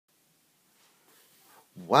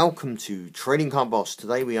Welcome to Trading Card Boss.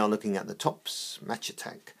 Today we are looking at the Topps Match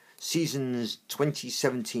Attax Seasons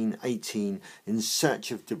 2017-18 in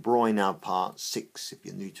search of De Bruyne Part 6. If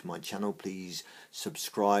you're new to my channel, please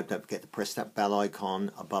subscribe. Don't forget to press that bell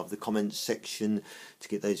icon above the comments section to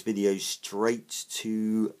get those videos straight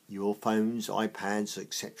to your phones, iPads,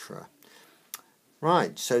 etc.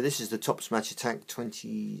 Right, so this is the Topps Match Attax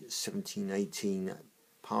 2017-18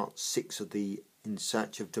 Part 6 of the In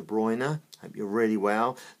Search of De Bruyne. Hope you're really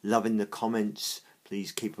well. Loving the comments.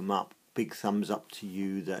 Please keep them up. Big thumbs up to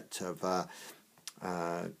you that have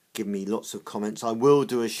given me lots of comments. I will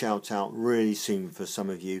do a shout out really soon for some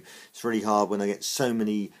of you. It's really hard when I get so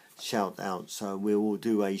many shout outs. So we will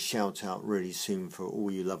do a shout out really soon for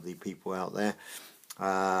all you lovely people out there.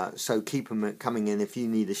 So keep them coming in. If you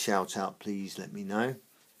need a shout out, please let me know.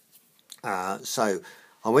 So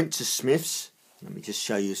I went to Smith's. Let me just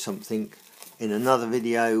show you something. In another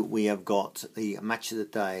video, we have got the Match of the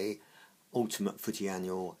Day Ultimate Footy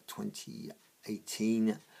Annual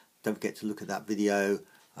 2018. Don't forget to look at that video.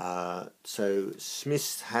 So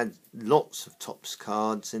Smith's had lots of Topps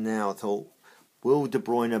cards in there. I thought, will De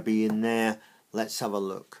Bruyne be in there? Let's have a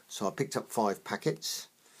look. So I picked up 5 packets.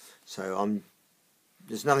 So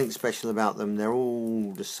there's nothing special about them. They're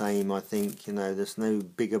all the same, I think. You know, there's no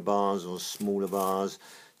bigger bars or smaller bars.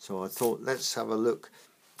 So I thought, let's have a look.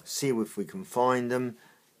 See if we can find them,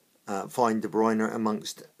 find De Bruyne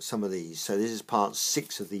amongst some of these. So this is part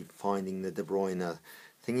 6 of the finding the De Bruyne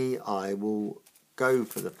thingy. I will go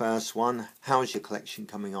for the first one. How's your collection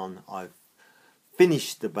coming on? I've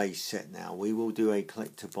finished the base set now. We will do a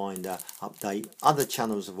collector binder update. Other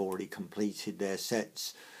channels have already completed their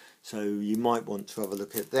sets, so you might want to have a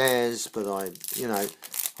look at theirs. But I've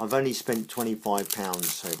only spent £25.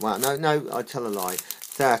 So well, no, I tell a lie.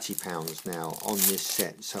 £30 now on this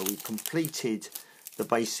set. So we've completed the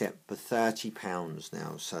base set for £30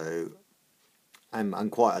 now. So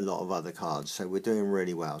and quite a lot of other cards. So we're doing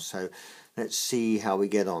really well. So let's see how we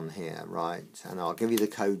get on here, right? And I'll give you the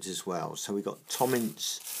codes as well. So we got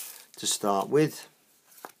Tommins to start with.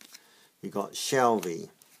 We got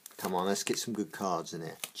Shelby. Come on, let's get some good cards in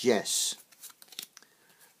there. Jess,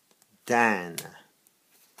 Dan,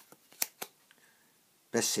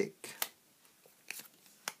 Bessick,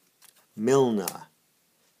 Milner.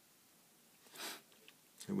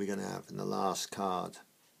 Who are we going to have in the last card?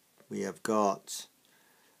 We have got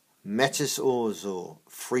Metis Ozil,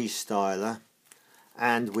 Freestyler,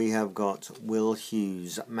 and we have got Will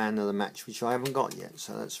Hughes, Man of the Match, which I haven't got yet,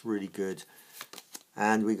 so that's really good.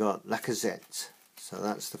 And we got Lacazette. So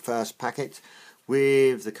that's the first packet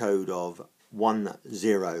with the code of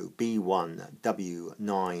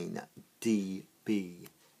 10B1W9DB.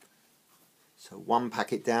 So one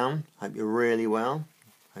packet down. Hope you're really well.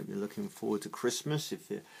 Hope you're looking forward to Christmas.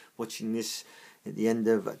 If you're watching this at the end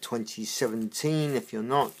of 2017, if you're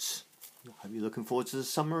not, I hope you're looking forward to the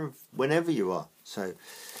summer of whenever you are. So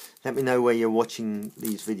let me know where you're watching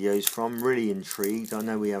these videos from. Really intrigued. I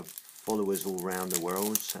know we have followers all around the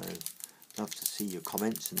world, so love to see your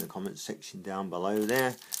comments in the comment section down below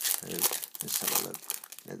there. So let's have a look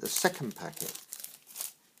at the second packet.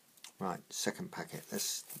 Right, second packet.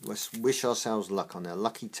 Let's wish ourselves luck on there.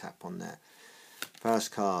 Lucky tap on there.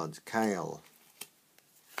 First card, Kale.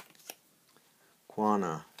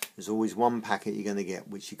 Quana. There's always one packet you're going to get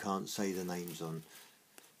which you can't say the names on.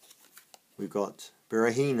 We've got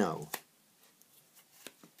Berahino.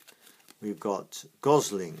 We've got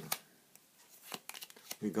Gosling.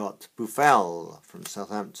 We've got Buffel from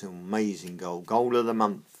Southampton. Amazing goal. Goal of the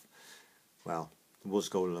month. Well, it was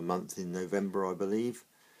goal of the month in November, I believe.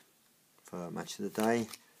 For Match of the Day.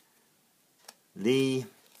 Lee.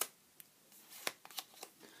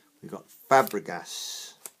 We've got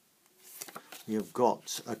Fabregas. We have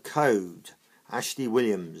got a code. Ashley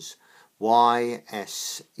Williams.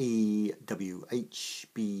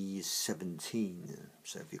 YSEWHB17.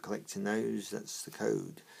 So if you're collecting those, that's the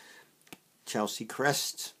code. Chelsea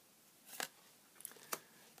Crest.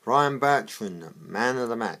 Brian Bertrand, Man of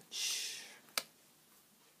the Match.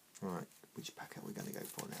 Right. Which packet are we going to go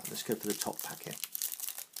for now? Let's go for the top packet.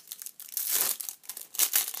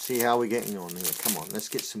 See how we're getting on here. Come on, let's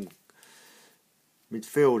get some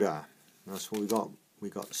midfielder. That's what we got. We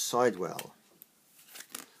got Sidewell.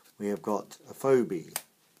 We have got Afobe.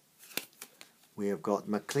 We have got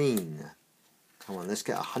McLean. Come on, let's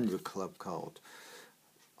get 100 club card.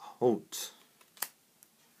 Holt.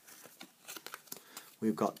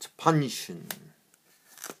 We've got Punchin.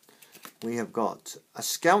 We have got a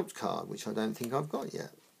scout card, which I don't think I've got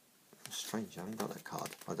yet. Strange, I haven't got that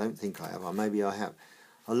card. I don't think I have. Or maybe I have.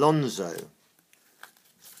 Alonso.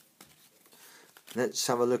 Let's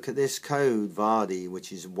have a look at this code, Vardy,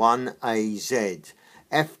 which is 1AZ,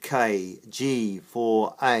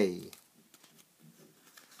 FKG4A.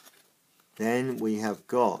 Then we have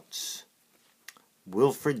got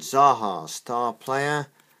Wilfried Zaha, star player,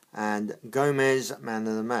 and Gomez, man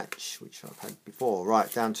of the match, which I've had before.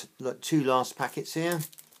 Right, down to two last packets here.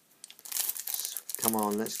 Come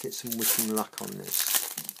on, let's get some wishing luck on this.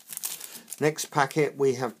 Next packet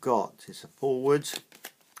we have got is a forward.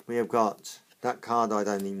 We have got that card. I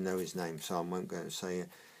don't even know his name, so I won't go to say it.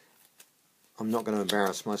 I'm not going to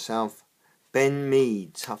embarrass myself. Ben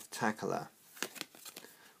Mead, tough tackler.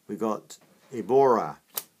 We got Ibora.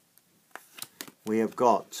 We have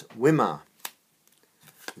got Wimmer.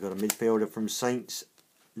 We've got a midfielder from Saints,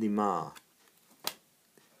 Limar.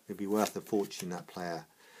 It'd be worth a fortune, that player.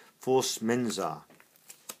 Force Menza.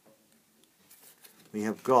 We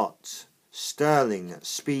have got Sterling,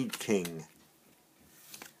 Speed King.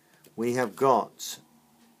 We have got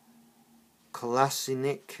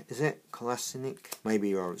Kolasinac, is it? Kolasinac?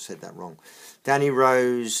 Maybe I said that wrong. Danny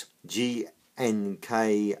Rose,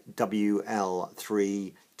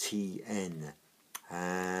 GNKWL3TN.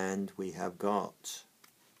 And we have got, let's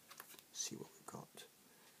see what we've got.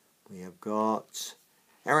 We have got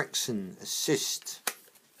Ericsson, assist.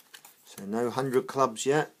 So no 100 clubs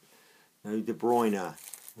yet. No De Bruyne.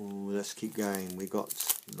 Ooh, let's keep going. We got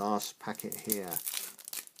last packet here.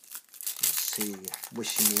 Let's see.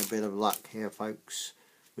 Wishing me a bit of luck here, folks.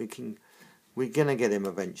 We're gonna get him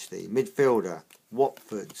eventually. Midfielder,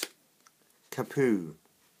 Watford, Capu,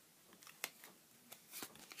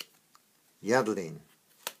 Yadlin,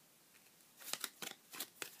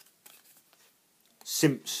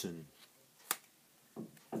 Simpson,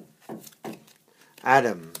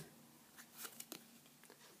 Adam,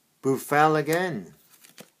 Buffal again,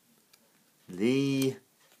 Lee,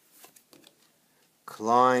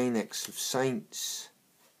 Klein, ex of Saints,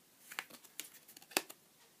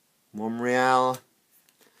 Monreal.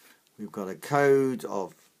 We've got a code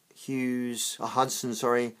of Hudson,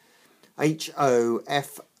 sorry,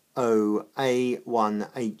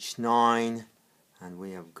 HOFOA1H9, and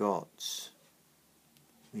we have got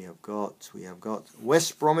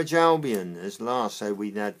West Bromwich Albion as last. So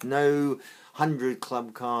we had no 100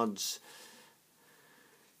 club cards.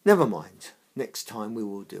 Never mind. Next time we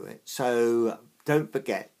will do it. So don't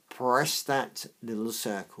forget, press that little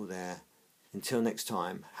circle there. Until next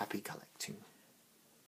time, happy collecting.